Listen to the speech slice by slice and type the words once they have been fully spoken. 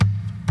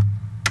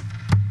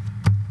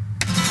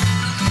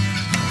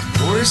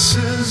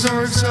Voices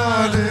are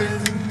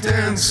exotic,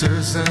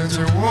 dancers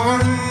enter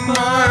one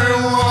by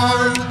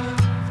one.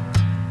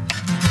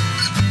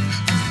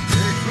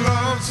 Make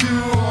love to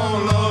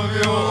all of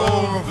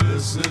your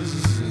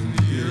orifices in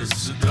your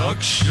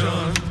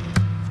seduction.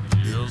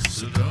 Your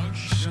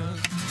seduction.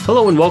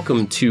 Hello and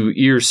welcome to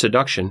Ear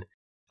Seduction.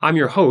 I'm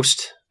your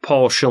host,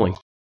 Paul Schilling.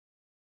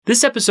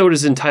 This episode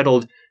is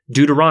entitled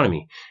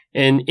Deuteronomy,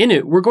 and in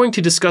it we're going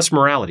to discuss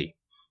morality.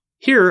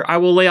 Here, I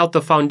will lay out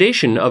the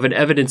foundation of an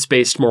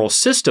evidence-based moral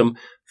system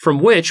from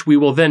which we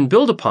will then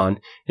build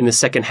upon in the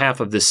second half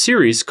of this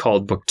series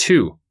called Book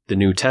 2, the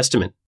New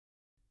Testament.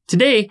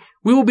 Today,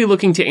 we will be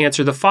looking to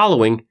answer the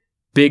following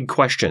big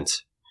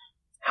questions.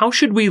 How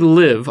should we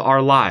live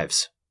our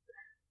lives?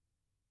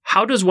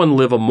 How does one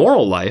live a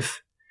moral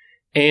life?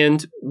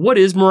 And what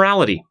is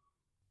morality?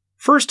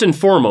 First and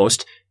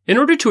foremost, in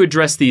order to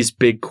address these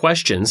big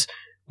questions,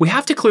 we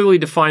have to clearly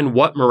define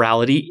what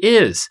morality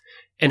is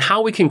and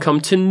how we can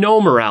come to know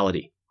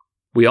morality.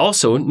 We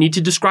also need to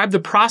describe the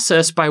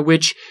process by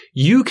which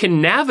you can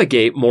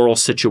navigate moral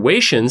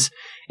situations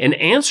and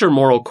answer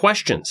moral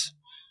questions.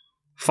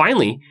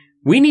 Finally,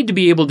 we need to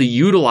be able to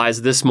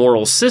utilize this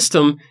moral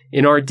system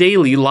in our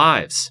daily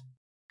lives.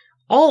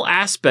 All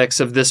aspects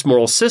of this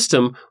moral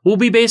system will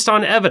be based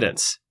on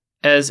evidence,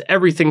 as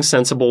everything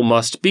sensible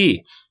must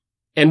be,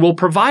 and will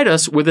provide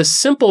us with a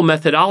simple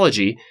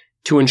methodology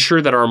to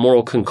ensure that our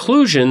moral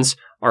conclusions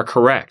are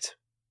correct.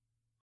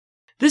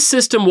 This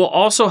system will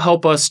also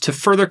help us to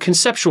further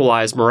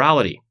conceptualize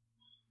morality.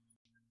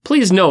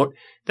 Please note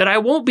that I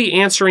won't be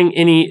answering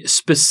any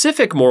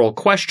specific moral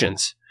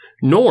questions,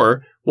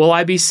 nor will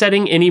I be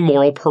setting any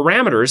moral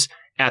parameters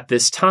at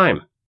this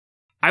time.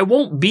 I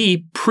won't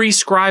be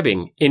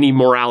prescribing any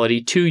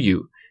morality to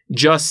you,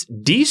 just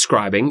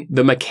describing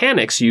the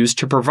mechanics used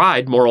to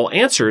provide moral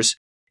answers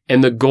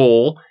and the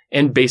goal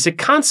and basic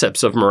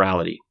concepts of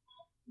morality.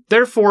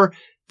 Therefore,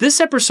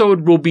 this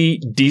episode will be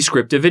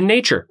descriptive in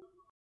nature.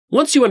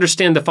 Once you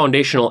understand the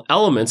foundational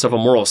elements of a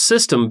moral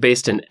system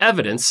based in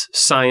evidence,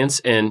 science,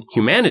 and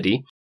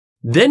humanity,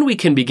 then we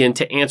can begin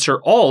to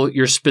answer all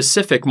your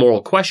specific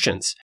moral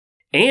questions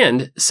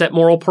and set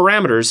moral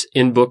parameters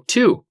in Book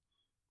 2.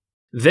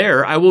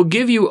 There, I will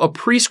give you a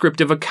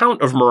prescriptive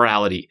account of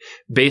morality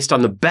based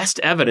on the best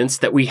evidence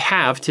that we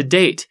have to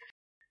date.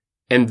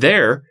 And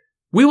there,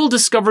 we will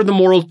discover the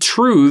moral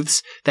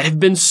truths that have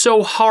been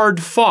so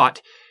hard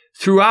fought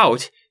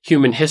throughout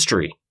human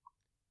history.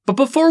 But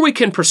before we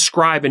can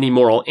prescribe any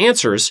moral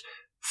answers,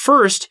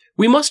 first,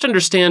 we must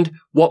understand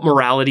what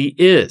morality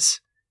is,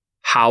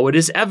 how it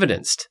is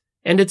evidenced,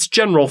 and its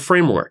general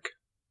framework.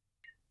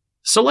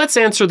 So let's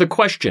answer the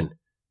question,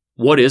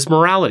 what is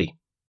morality?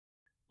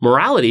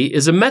 Morality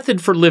is a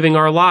method for living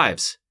our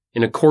lives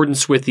in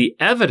accordance with the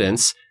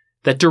evidence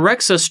that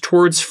directs us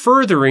towards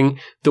furthering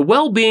the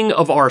well-being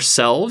of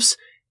ourselves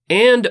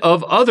and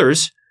of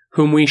others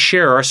whom we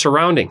share our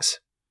surroundings.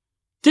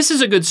 This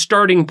is a good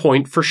starting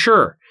point for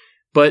sure.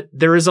 But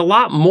there is a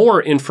lot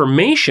more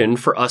information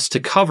for us to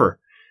cover,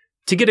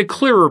 to get a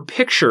clearer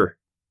picture.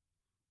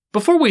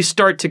 Before we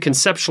start to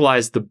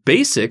conceptualize the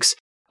basics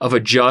of a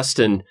just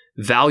and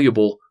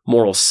valuable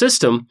moral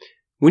system,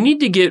 we need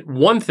to get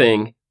one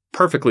thing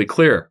perfectly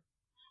clear.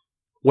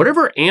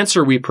 Whatever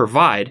answer we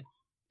provide,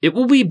 it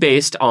will be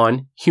based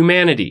on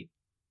humanity.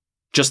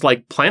 Just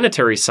like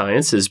planetary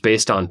science is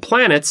based on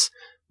planets,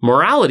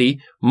 morality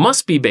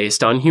must be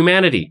based on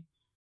humanity.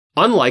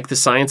 Unlike the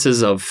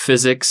sciences of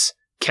physics,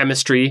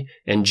 chemistry,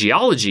 and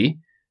geology,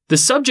 the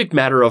subject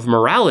matter of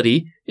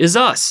morality is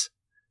us.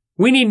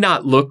 We need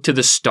not look to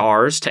the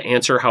stars to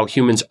answer how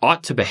humans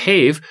ought to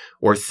behave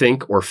or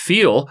think or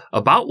feel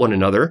about one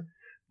another,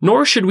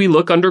 nor should we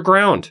look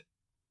underground.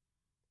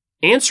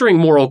 Answering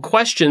moral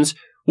questions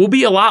will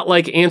be a lot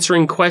like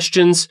answering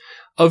questions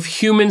of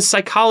human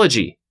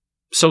psychology,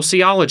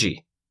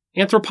 sociology,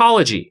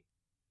 anthropology,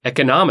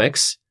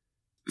 economics,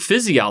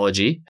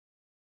 physiology,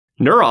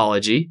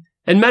 neurology,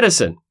 and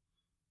medicine.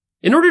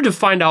 In order to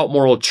find out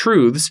moral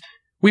truths,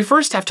 we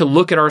first have to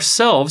look at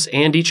ourselves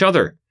and each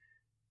other.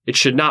 It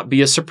should not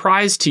be a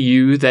surprise to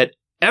you that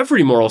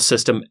every moral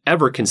system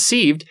ever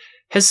conceived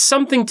has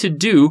something to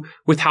do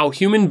with how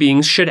human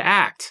beings should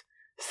act,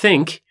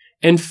 think,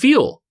 and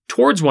feel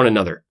towards one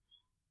another.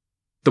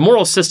 The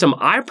moral system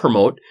I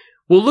promote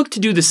will look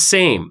to do the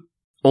same,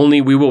 only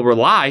we will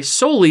rely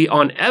solely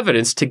on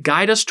evidence to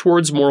guide us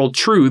towards moral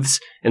truths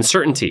and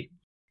certainty.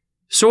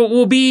 So it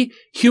will be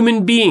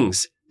human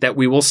beings that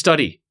we will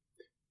study.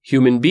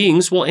 Human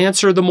beings will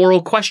answer the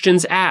moral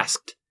questions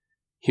asked.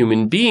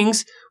 Human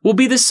beings will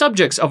be the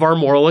subjects of our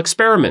moral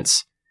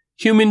experiments.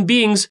 Human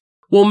beings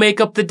will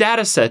make up the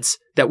data sets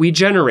that we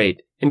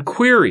generate and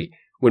query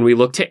when we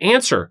look to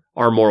answer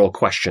our moral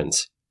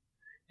questions.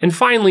 And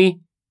finally,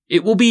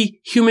 it will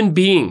be human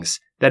beings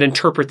that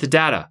interpret the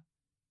data,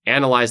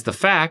 analyze the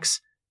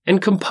facts,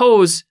 and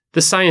compose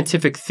the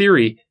scientific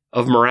theory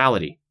of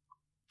morality,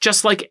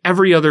 just like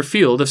every other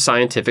field of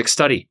scientific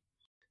study.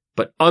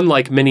 But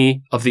unlike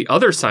many of the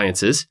other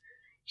sciences,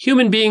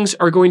 human beings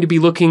are going to be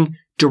looking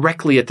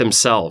directly at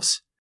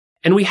themselves,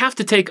 and we have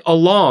to take a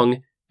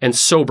long and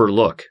sober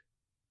look.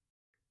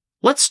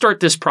 Let's start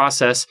this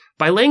process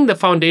by laying the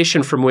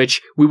foundation from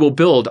which we will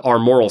build our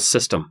moral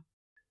system.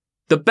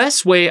 The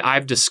best way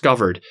I've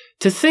discovered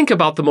to think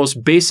about the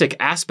most basic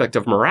aspect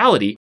of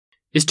morality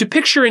is to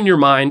picture in your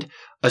mind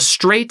a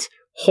straight,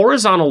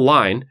 horizontal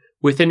line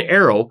with an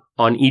arrow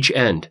on each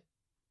end.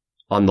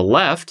 On the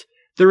left,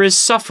 there is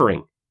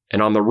suffering,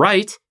 and on the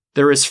right,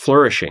 there is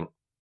flourishing.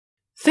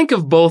 Think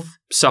of both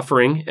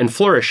suffering and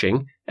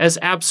flourishing as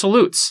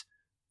absolutes,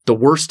 the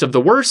worst of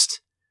the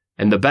worst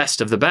and the best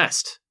of the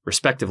best,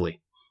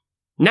 respectively.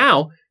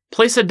 Now,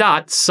 place a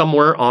dot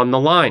somewhere on the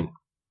line.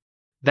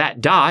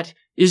 That dot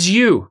is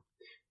you.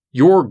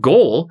 Your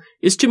goal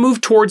is to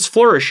move towards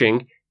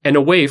flourishing and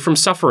away from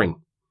suffering.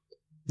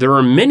 There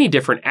are many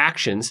different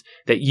actions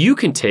that you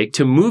can take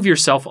to move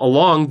yourself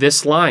along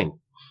this line.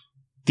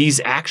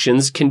 These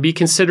actions can be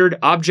considered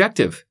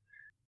objective.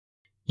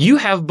 You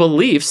have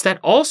beliefs that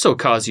also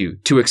cause you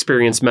to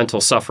experience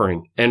mental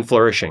suffering and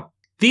flourishing.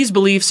 These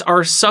beliefs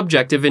are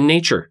subjective in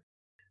nature.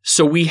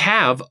 So we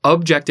have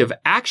objective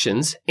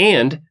actions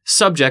and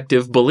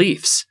subjective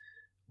beliefs.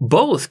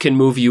 Both can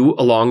move you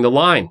along the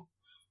line.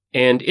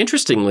 And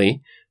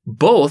interestingly,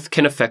 both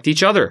can affect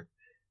each other.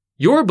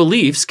 Your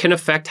beliefs can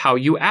affect how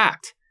you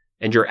act,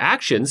 and your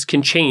actions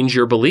can change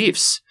your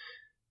beliefs.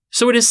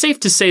 So it is safe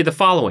to say the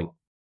following: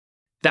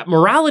 that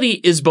morality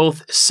is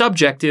both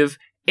subjective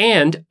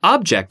and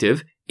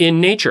objective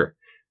in nature,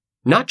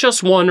 not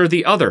just one or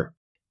the other,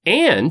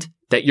 and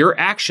that your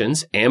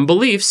actions and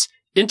beliefs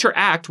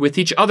interact with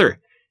each other.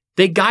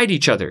 They guide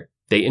each other,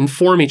 they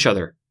inform each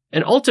other,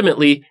 and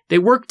ultimately they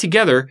work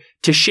together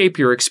to shape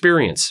your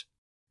experience,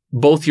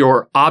 both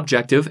your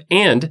objective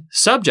and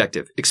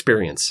subjective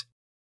experience.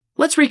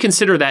 Let's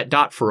reconsider that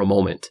dot for a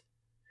moment.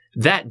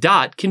 That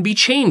dot can be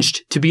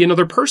changed to be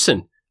another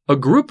person, a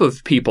group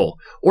of people,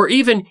 or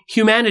even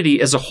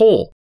humanity as a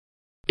whole.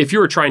 If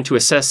you are trying to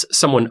assess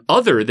someone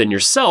other than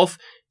yourself,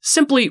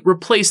 simply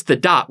replace the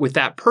dot with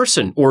that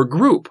person or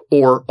group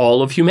or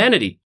all of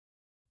humanity.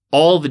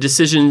 All the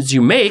decisions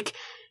you make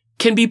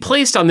can be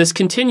placed on this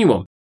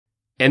continuum,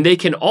 and they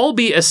can all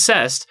be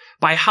assessed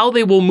by how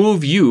they will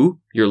move you,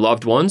 your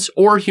loved ones,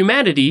 or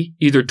humanity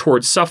either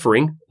towards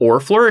suffering or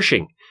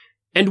flourishing.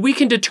 And we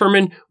can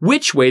determine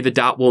which way the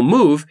dot will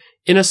move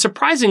in a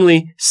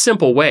surprisingly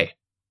simple way.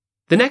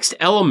 The next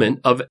element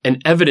of an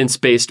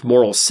evidence-based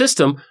moral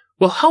system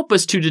will help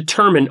us to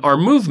determine our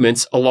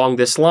movements along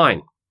this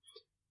line.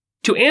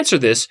 To answer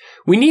this,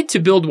 we need to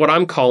build what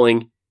I'm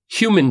calling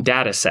human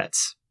data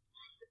sets.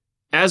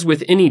 As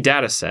with any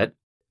data set,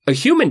 a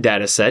human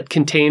data set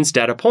contains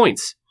data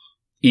points.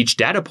 Each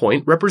data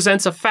point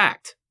represents a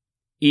fact.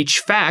 Each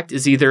fact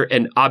is either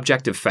an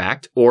objective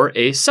fact or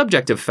a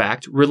subjective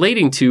fact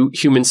relating to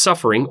human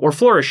suffering or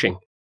flourishing.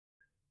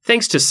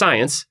 Thanks to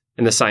science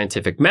and the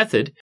scientific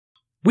method,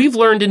 we've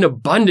learned an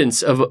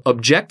abundance of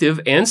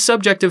objective and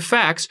subjective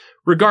facts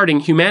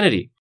regarding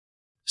humanity.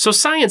 So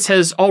science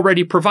has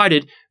already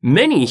provided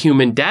many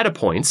human data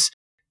points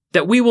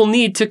that we will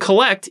need to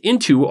collect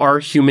into our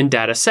human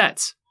data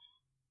sets.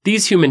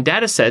 These human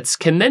data sets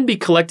can then be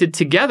collected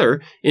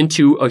together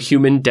into a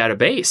human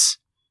database.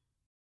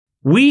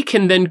 We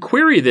can then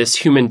query this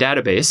human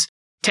database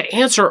to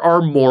answer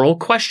our moral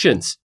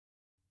questions.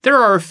 There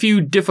are a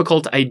few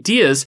difficult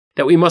ideas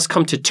that we must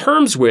come to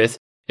terms with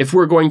if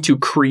we're going to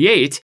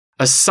create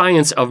a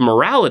science of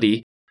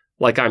morality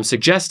like I'm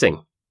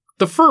suggesting.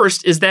 The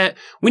first is that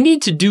we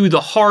need to do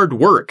the hard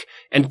work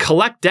and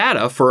collect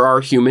data for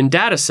our human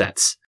data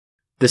sets.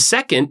 The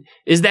second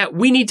is that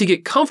we need to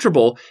get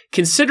comfortable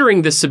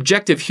considering the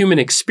subjective human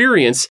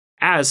experience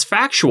as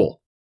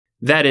factual.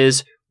 That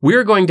is,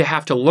 we're going to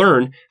have to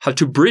learn how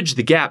to bridge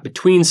the gap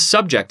between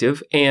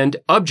subjective and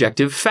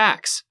objective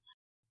facts.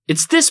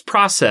 It's this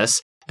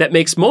process that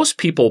makes most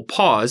people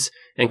pause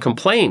and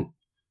complain.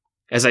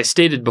 As I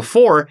stated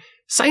before,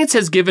 science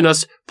has given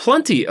us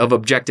plenty of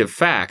objective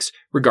facts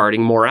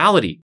regarding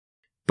morality.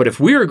 But if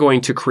we are going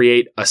to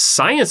create a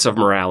science of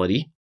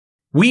morality,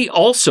 we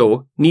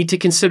also need to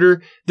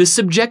consider the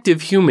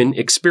subjective human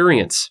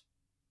experience.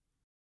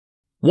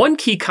 One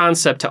key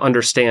concept to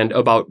understand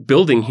about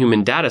building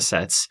human data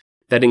sets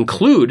that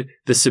include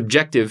the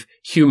subjective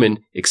human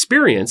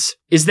experience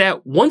is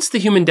that once the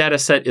human data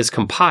set is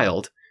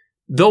compiled,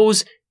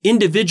 those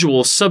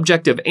individual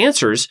subjective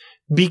answers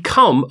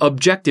become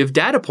objective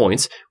data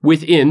points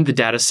within the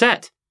data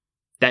set.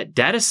 That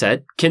data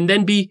set can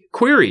then be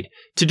queried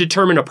to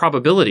determine a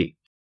probability.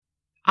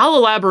 I'll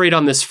elaborate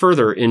on this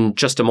further in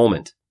just a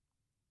moment.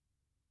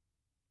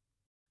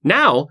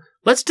 Now,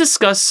 let's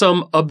discuss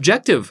some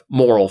objective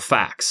moral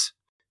facts.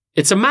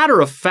 It's a matter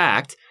of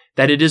fact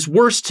that it is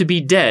worse to be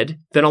dead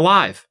than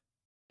alive.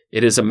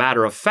 It is a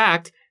matter of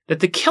fact that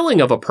the killing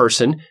of a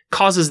person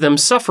causes them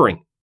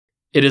suffering.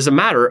 It is a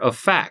matter of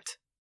fact.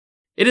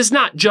 It is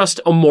not just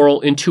a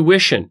moral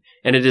intuition,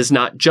 and it is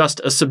not just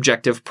a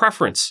subjective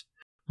preference.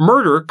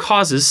 Murder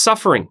causes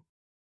suffering.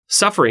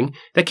 Suffering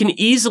that can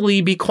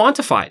easily be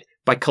quantified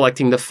by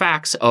collecting the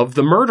facts of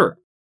the murder.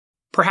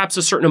 Perhaps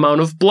a certain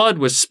amount of blood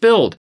was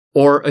spilled,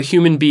 or a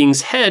human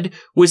being's head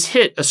was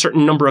hit a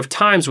certain number of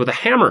times with a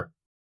hammer.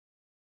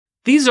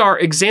 These are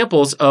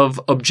examples of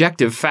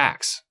objective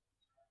facts.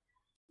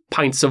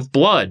 Pints of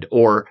blood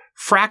or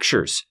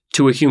fractures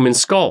to a human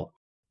skull.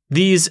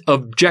 These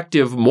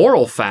objective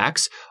moral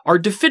facts are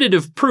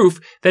definitive proof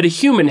that a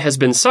human has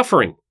been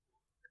suffering.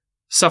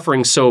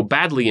 Suffering so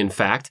badly, in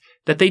fact,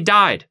 that they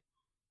died.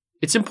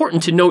 It's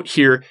important to note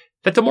here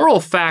that the moral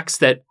facts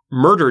that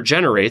murder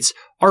generates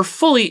are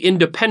fully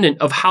independent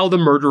of how the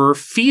murderer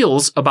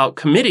feels about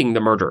committing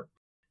the murder.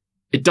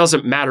 It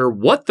doesn't matter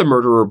what the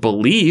murderer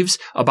believes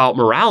about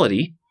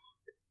morality.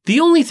 The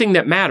only thing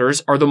that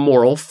matters are the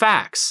moral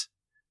facts.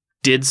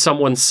 Did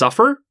someone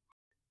suffer?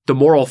 The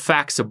moral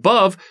facts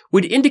above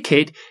would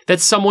indicate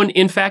that someone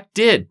in fact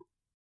did.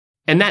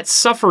 And that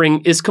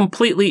suffering is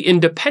completely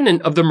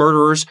independent of the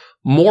murderer's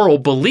moral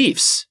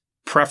beliefs,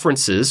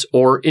 preferences,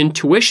 or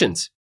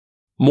intuitions.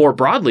 More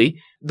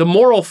broadly, the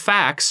moral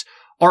facts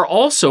are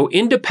also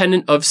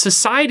independent of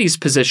society's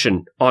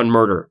position on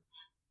murder.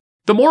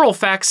 The moral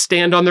facts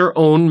stand on their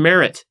own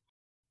merit.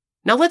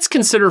 Now let's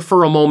consider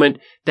for a moment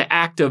the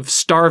act of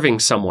starving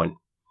someone.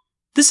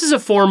 This is a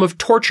form of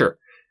torture,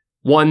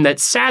 one that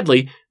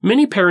sadly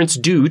many parents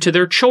do to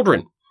their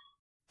children.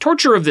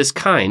 Torture of this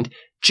kind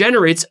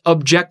generates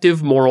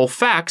objective moral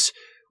facts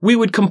we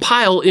would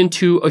compile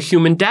into a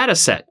human data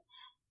set.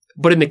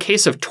 But in the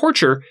case of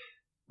torture,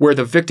 where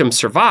the victim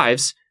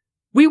survives,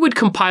 we would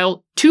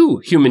compile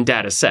two human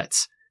data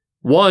sets.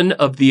 One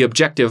of the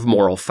objective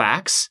moral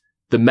facts,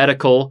 the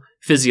medical,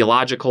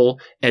 physiological,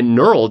 and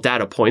neural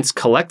data points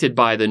collected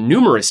by the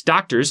numerous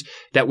doctors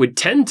that would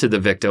tend to the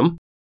victim.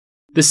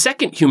 The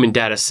second human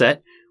data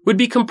set would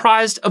be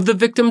comprised of the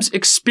victim's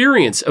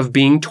experience of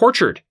being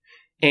tortured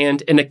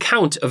and an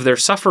account of their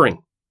suffering.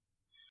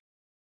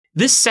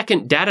 This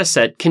second data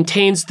set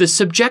contains the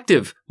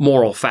subjective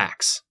moral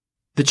facts.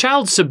 The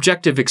child's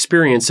subjective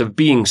experience of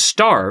being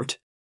starved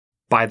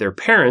by their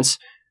parents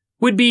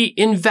would be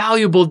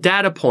invaluable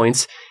data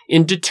points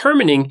in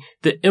determining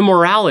the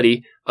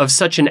immorality of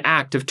such an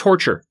act of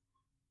torture.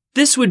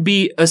 This would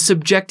be a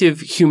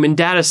subjective human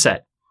data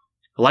set,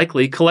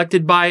 likely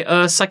collected by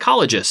a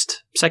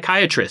psychologist,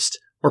 psychiatrist,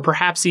 or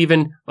perhaps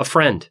even a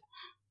friend.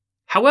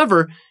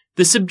 However,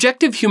 the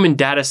subjective human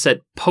data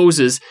set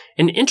poses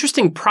an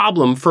interesting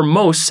problem for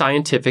most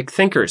scientific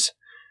thinkers.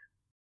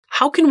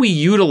 How can we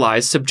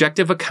utilize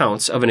subjective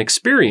accounts of an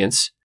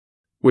experience,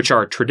 which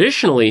are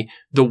traditionally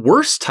the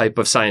worst type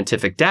of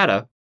scientific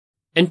data,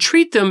 and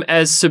treat them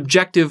as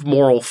subjective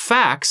moral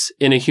facts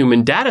in a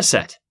human data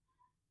set?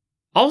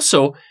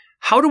 Also,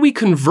 how do we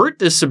convert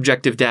this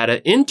subjective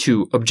data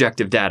into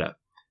objective data?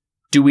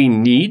 Do we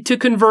need to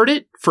convert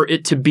it for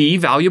it to be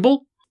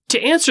valuable?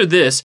 To answer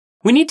this,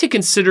 we need to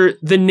consider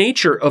the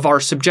nature of our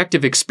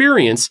subjective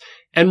experience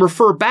and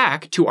refer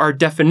back to our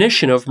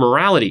definition of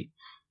morality.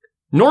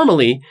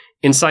 Normally,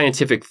 in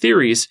scientific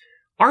theories,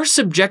 our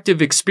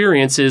subjective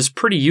experience is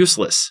pretty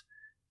useless.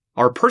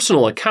 Our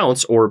personal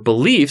accounts or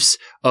beliefs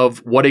of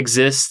what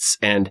exists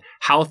and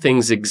how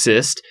things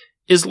exist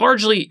is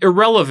largely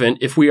irrelevant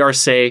if we are,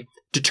 say,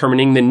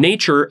 determining the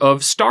nature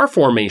of star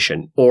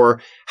formation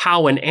or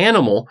how an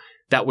animal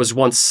that was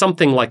once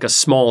something like a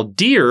small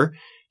deer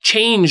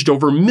changed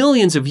over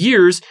millions of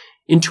years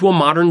into a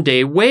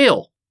modern-day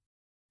whale.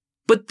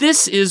 But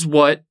this is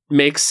what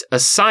makes a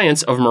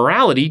science of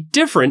morality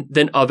different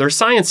than other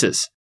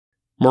sciences.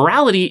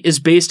 Morality is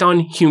based on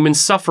human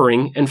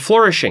suffering and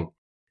flourishing.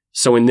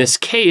 So in this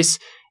case,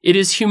 it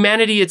is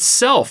humanity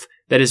itself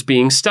that is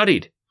being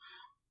studied.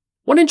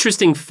 One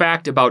interesting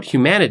fact about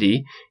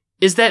humanity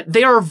is that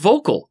they are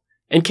vocal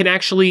and can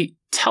actually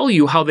tell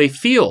you how they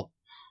feel.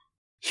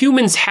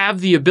 Humans have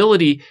the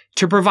ability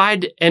to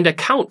provide and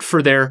account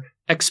for their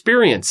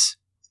experience.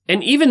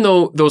 And even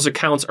though those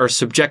accounts are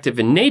subjective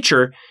in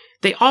nature,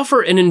 they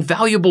offer an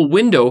invaluable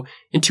window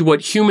into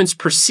what humans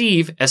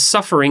perceive as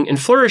suffering and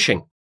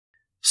flourishing.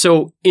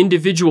 So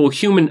individual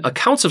human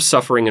accounts of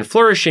suffering and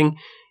flourishing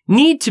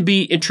need to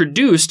be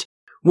introduced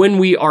when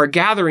we are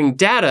gathering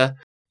data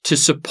to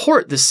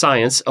support the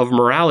science of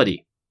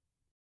morality.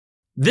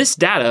 This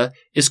data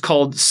is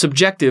called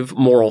subjective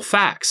moral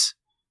facts.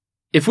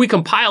 If we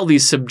compile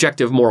these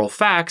subjective moral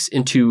facts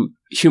into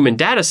human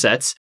data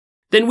sets,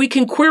 then we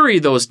can query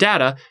those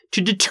data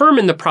to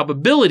determine the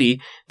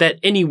probability that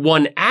any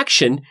one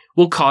action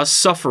will cause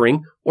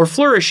suffering or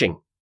flourishing.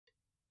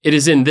 It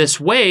is in this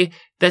way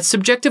that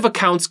subjective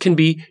accounts can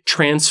be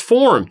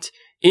transformed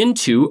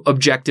into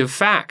objective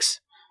facts.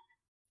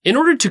 In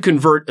order to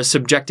convert a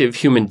subjective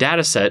human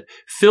data set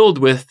filled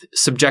with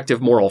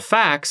subjective moral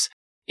facts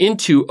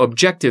into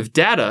objective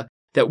data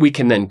that we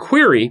can then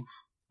query,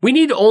 we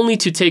need only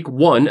to take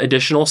one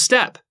additional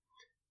step.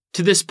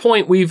 To this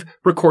point, we've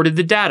recorded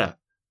the data,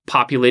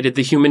 populated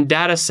the human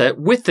data set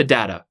with the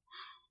data,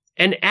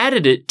 and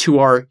added it to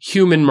our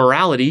human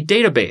morality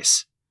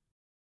database.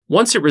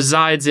 Once it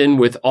resides in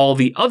with all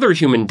the other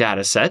human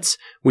data sets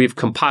we've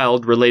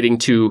compiled relating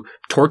to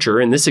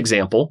torture in this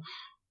example,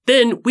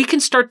 then we can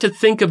start to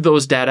think of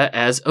those data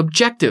as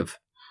objective.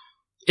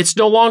 It's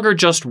no longer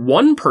just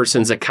one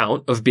person's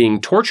account of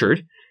being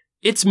tortured.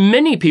 it's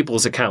many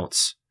people's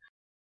accounts.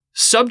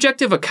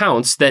 Subjective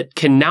accounts that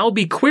can now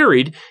be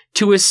queried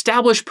to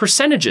establish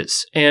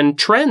percentages and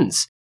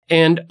trends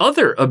and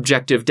other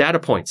objective data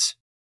points.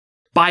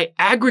 By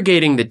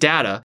aggregating the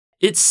data,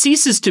 it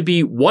ceases to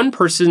be one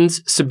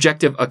person's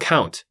subjective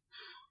account.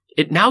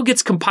 It now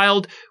gets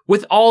compiled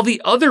with all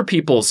the other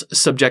people's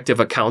subjective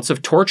accounts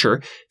of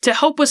torture to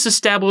help us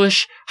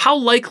establish how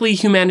likely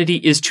humanity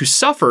is to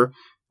suffer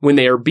when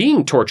they are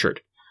being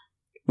tortured.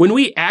 When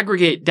we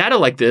aggregate data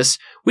like this,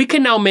 we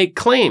can now make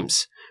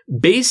claims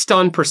based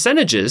on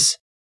percentages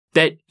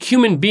that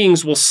human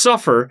beings will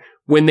suffer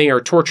when they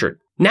are tortured.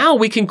 Now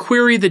we can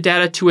query the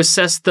data to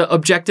assess the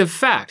objective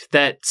fact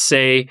that,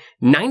 say,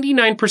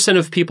 99%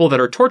 of people that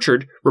are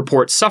tortured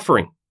report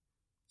suffering.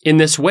 In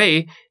this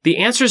way, the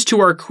answers to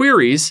our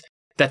queries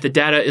that the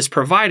data is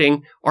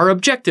providing are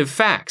objective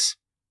facts,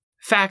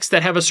 facts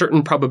that have a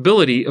certain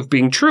probability of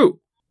being true.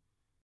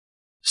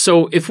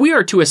 So if we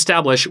are to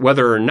establish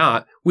whether or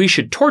not we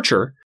should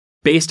torture,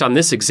 based on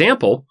this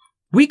example,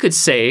 we could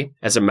say,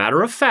 as a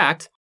matter of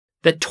fact,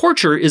 that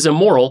torture is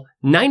immoral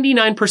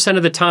 99%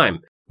 of the time,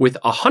 with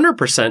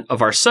 100%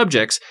 of our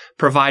subjects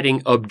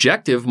providing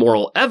objective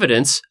moral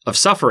evidence of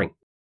suffering.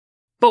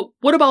 But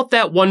what about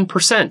that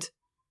 1%?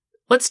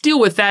 Let's deal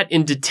with that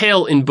in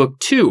detail in Book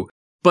 2,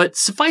 but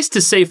suffice to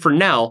say for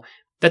now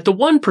that the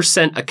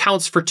 1%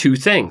 accounts for two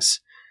things: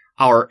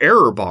 our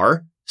error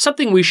bar,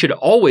 something we should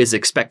always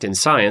expect in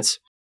science,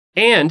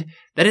 and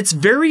that it's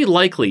very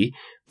likely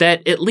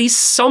that at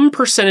least some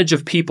percentage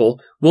of people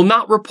will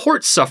not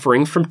report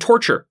suffering from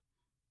torture.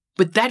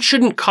 But that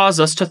shouldn't cause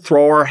us to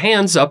throw our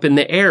hands up in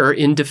the air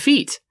in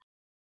defeat.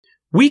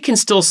 We can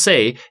still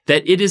say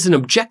that it is an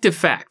objective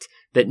fact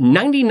that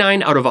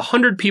 99 out of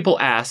 100 people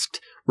asked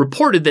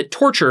reported that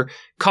torture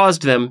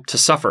caused them to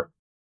suffer.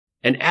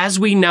 And as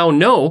we now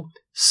know,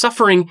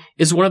 suffering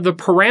is one of the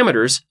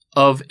parameters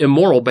of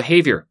immoral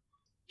behavior.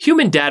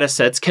 Human data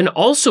sets can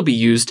also be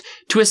used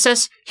to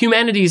assess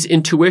humanity's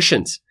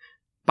intuitions.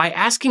 By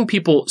asking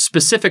people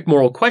specific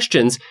moral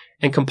questions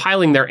and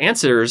compiling their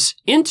answers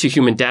into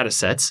human data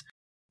sets,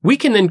 we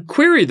can then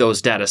query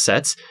those data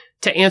sets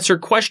to answer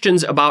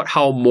questions about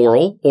how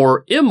moral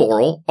or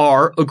immoral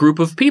are a group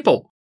of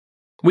people.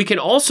 We can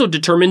also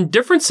determine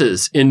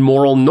differences in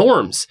moral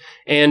norms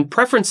and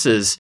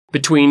preferences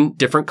between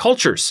different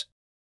cultures.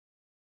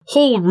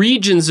 Whole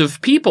regions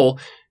of people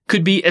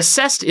could be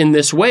assessed in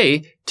this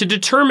way to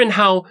determine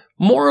how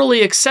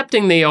morally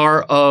accepting they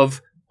are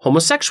of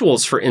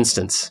homosexuals, for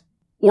instance,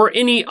 or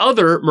any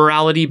other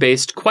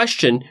morality-based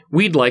question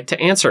we'd like to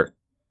answer.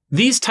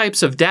 These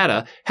types of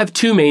data have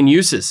two main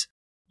uses.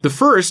 The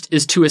first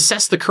is to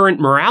assess the current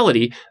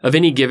morality of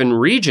any given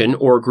region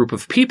or group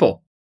of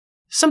people,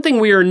 something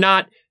we are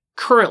not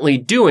currently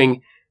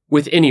doing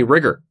with any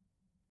rigor.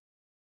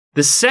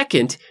 The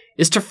second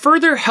is to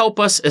further help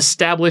us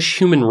establish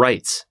human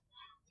rights.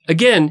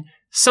 Again,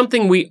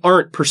 something we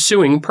aren't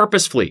pursuing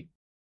purposefully.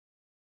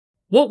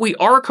 What we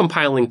are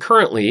compiling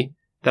currently,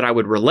 that I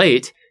would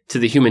relate to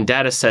the human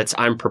data sets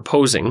I'm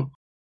proposing,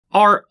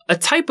 are a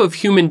type of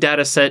human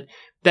data set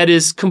that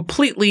is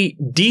completely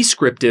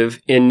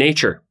descriptive in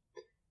nature.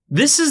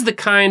 This is the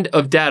kind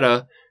of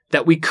data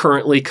that we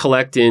currently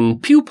collect in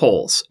Pew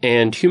polls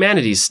and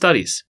humanities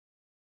studies.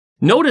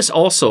 Notice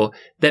also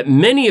that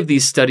many of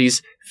these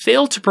studies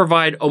fail to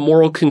provide a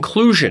moral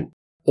conclusion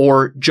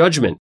or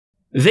judgment.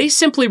 They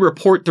simply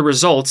report the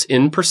results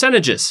in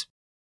percentages,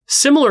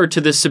 similar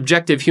to the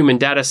subjective human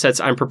data sets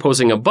I'm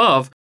proposing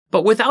above,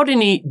 but without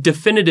any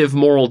definitive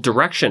moral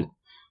direction.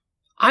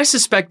 I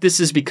suspect this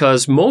is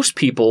because most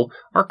people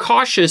are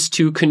cautious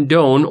to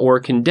condone or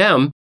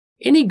condemn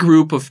any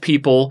group of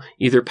people,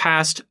 either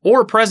past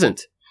or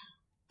present.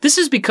 This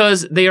is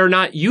because they are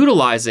not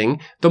utilizing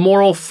the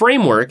moral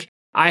framework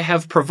I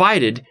have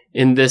provided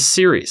in this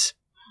series.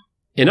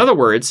 In other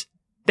words,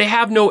 they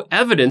have no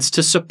evidence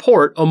to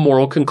support a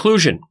moral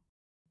conclusion.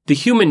 The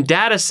human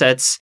data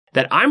sets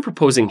that I'm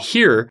proposing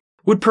here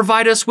would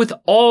provide us with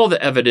all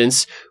the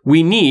evidence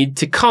we need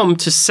to come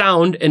to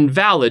sound and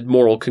valid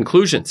moral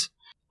conclusions.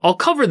 I'll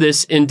cover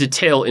this in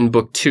detail in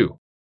Book 2.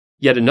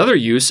 Yet another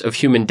use of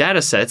human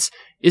data sets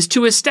is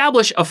to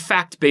establish a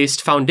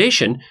fact-based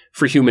foundation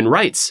for human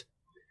rights.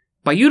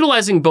 By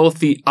utilizing both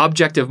the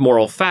objective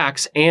moral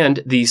facts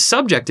and the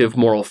subjective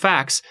moral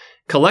facts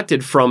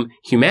collected from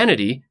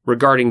humanity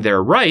regarding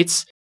their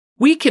rights,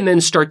 we can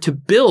then start to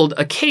build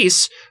a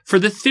case for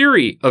the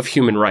theory of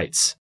human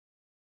rights.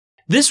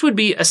 This would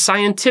be a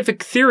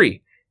scientific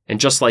theory, and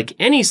just like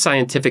any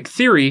scientific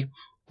theory,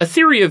 a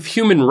theory of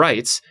human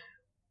rights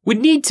would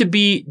need to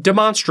be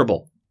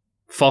demonstrable,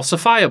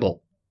 falsifiable,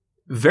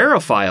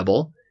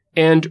 verifiable,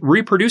 and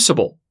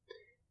reproducible,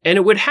 and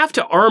it would have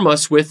to arm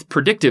us with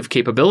predictive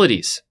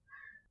capabilities.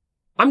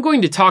 I'm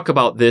going to talk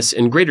about this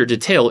in greater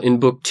detail in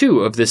Book 2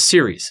 of this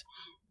series,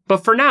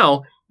 but for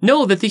now,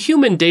 know that the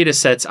human data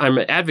sets I'm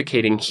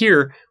advocating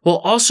here will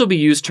also be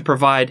used to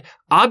provide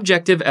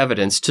objective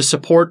evidence to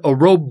support a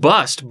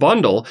robust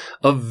bundle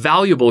of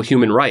valuable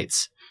human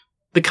rights,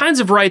 the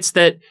kinds of rights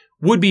that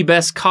would be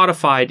best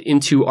codified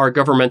into our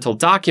governmental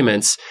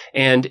documents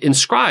and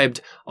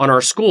inscribed on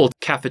our school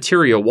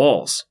cafeteria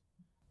walls.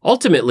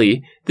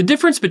 Ultimately, the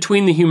difference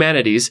between the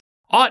humanities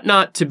ought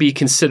not to be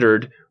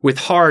considered with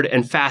hard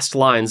and fast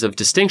lines of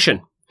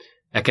distinction.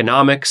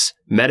 Economics,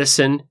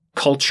 medicine,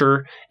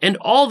 culture, and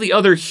all the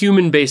other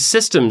human-based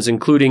systems,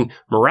 including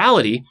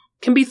morality,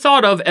 can be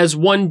thought of as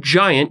one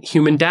giant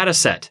human data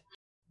set.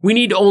 We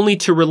need only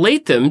to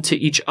relate them to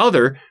each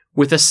other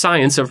with a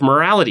science of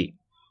morality.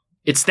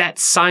 It's that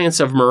science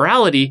of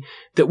morality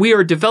that we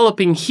are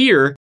developing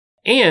here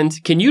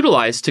and can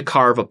utilize to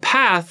carve a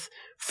path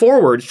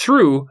forward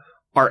through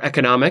our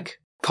economic,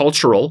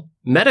 cultural,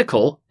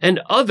 medical, and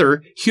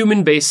other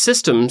human-based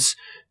systems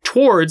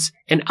towards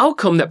an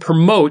outcome that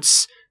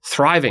promotes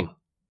thriving.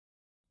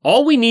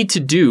 All we need to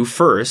do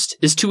first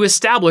is to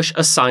establish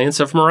a science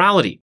of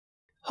morality.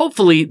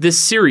 Hopefully, this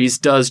series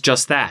does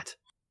just that.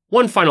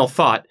 One final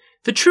thought,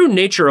 the true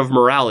nature of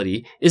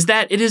morality is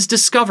that it is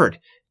discovered,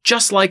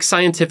 just like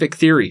scientific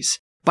theories,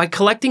 by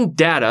collecting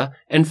data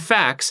and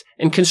facts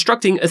and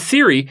constructing a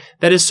theory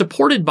that is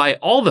supported by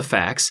all the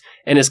facts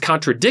and is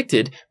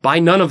contradicted by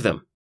none of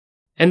them.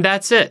 And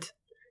that's it.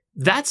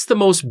 That's the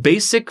most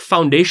basic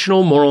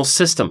foundational moral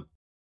system.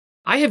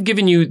 I have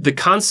given you the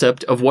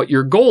concept of what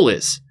your goal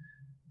is,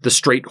 the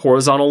straight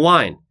horizontal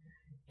line,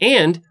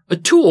 and a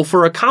tool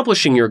for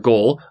accomplishing your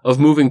goal of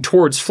moving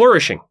towards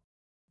flourishing,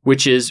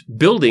 which is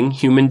building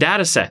human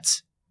data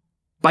sets.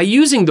 By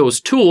using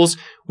those tools,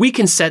 we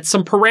can set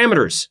some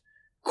parameters,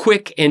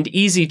 quick and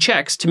easy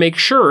checks to make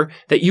sure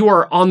that you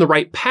are on the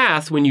right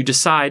path when you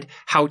decide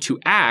how to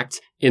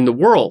act in the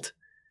world.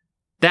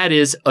 That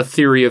is a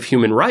theory of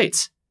human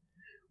rights.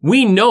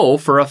 We know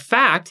for a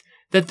fact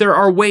that there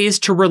are ways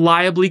to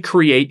reliably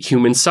create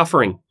human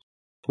suffering.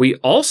 We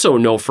also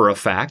know for a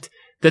fact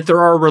that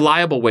there are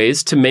reliable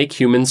ways to make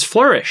humans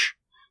flourish.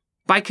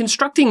 By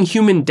constructing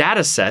human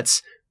data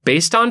sets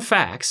based on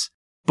facts,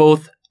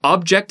 both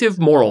objective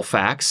moral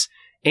facts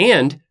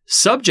and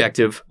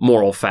subjective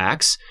moral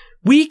facts,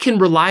 we can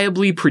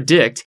reliably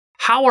predict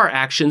how our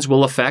actions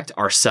will affect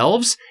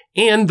ourselves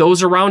and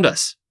those around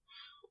us.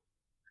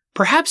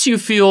 Perhaps you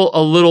feel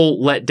a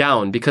little let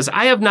down because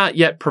I have not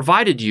yet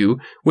provided you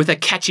with a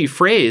catchy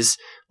phrase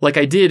like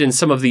I did in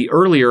some of the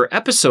earlier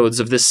episodes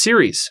of this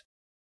series.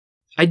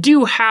 I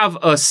do have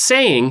a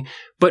saying,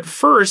 but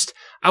first,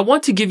 I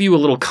want to give you a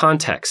little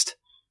context.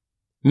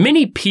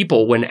 Many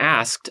people, when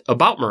asked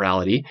about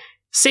morality,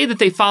 say that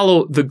they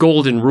follow the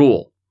golden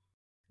rule.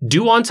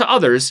 Do unto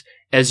others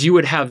as you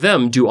would have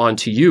them do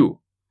unto you.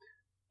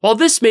 While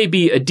this may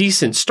be a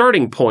decent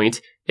starting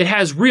point, it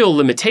has real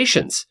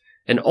limitations,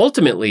 and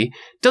ultimately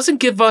doesn't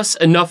give us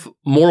enough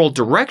moral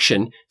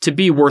direction to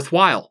be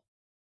worthwhile.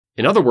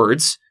 In other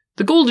words,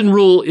 the golden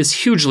rule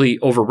is hugely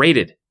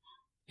overrated.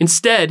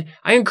 Instead,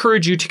 I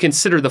encourage you to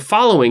consider the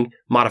following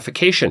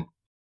modification.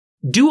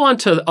 Do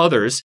unto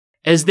others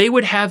as they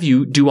would have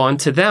you do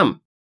unto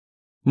them.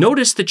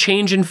 Notice the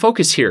change in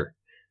focus here.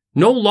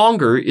 No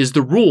longer is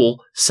the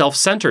rule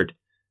self-centered.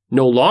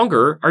 No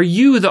longer are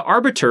you the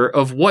arbiter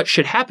of what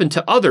should happen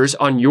to others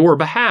on your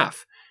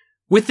behalf.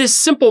 With this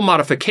simple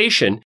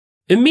modification,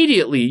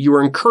 immediately you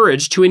are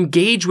encouraged to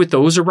engage with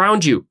those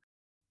around you.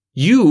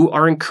 You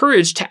are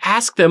encouraged to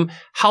ask them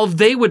how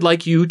they would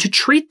like you to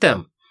treat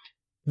them.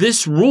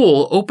 This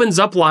rule opens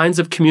up lines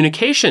of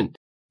communication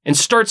and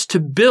starts to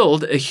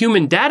build a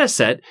human data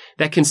set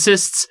that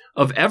consists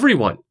of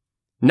everyone,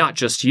 not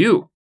just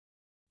you.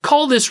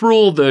 Call this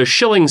rule the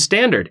Schilling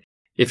Standard,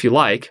 if you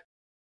like.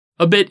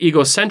 A bit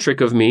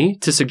egocentric of me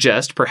to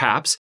suggest,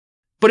 perhaps,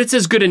 but it's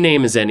as good a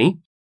name as any.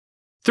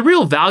 The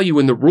real value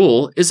in the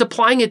rule is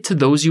applying it to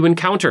those you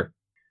encounter.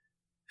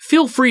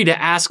 Feel free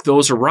to ask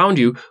those around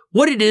you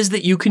what it is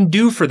that you can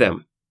do for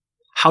them.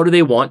 How do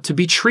they want to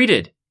be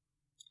treated?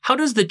 How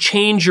does the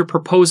change you're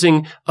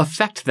proposing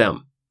affect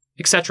them?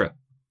 Etc.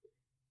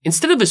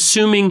 Instead of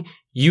assuming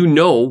you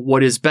know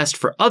what is best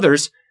for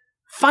others,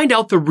 find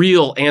out the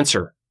real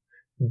answer.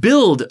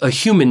 Build a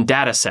human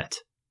data set.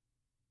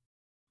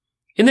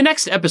 In the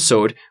next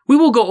episode, we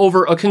will go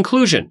over a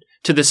conclusion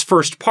to this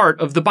first part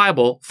of the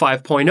Bible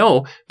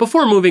 5.0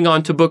 before moving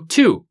on to Book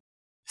 2.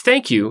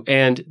 Thank you,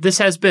 and this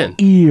has been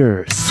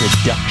Ear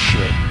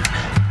Seduction.